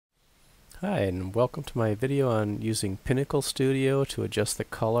Hi, and welcome to my video on using Pinnacle Studio to adjust the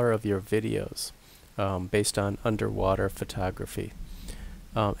color of your videos based on underwater photography.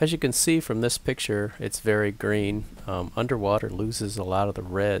 As you can see from this picture, it's very green. Underwater loses a lot of the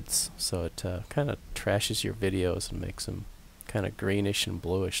reds, so it kind of trashes your videos and makes them kind of greenish and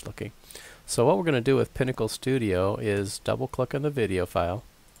bluish looking. So what we're going to do with Pinnacle Studio is double click on the video file.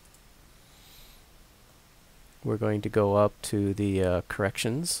 We're going to go up to the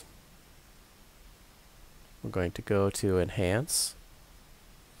corrections. We're going to go to Enhance.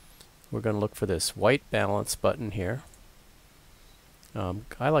 We're going to look for this white balance button here.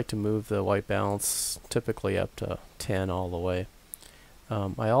 I like to move the white balance typically up to 10 all the way.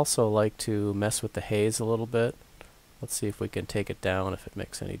 I also like to mess with the haze a little bit. Let's see if we can take it down if it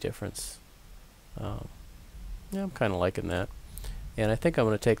makes any difference. Yeah, I'm kind of liking that. And I think I'm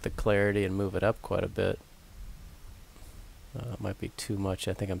going to take the clarity and move it up quite a bit. It might be too much.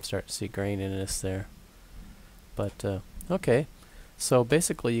 I think I'm starting to see graininess there. But okay, so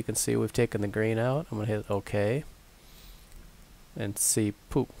basically you can see we've taken the green out. I'm going to hit OK and see,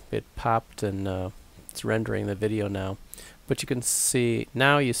 poop, it popped and it's rendering the video now. But you can see,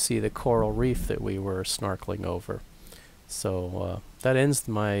 now you see the coral reef that we were snorkeling over. So that ends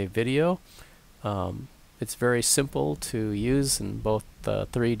my video. It's very simple to use in both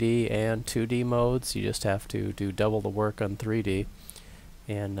 3D and 2D modes. You just have to do double the work on 3D.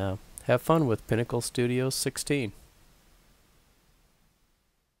 And have fun with Pinnacle Studio 16.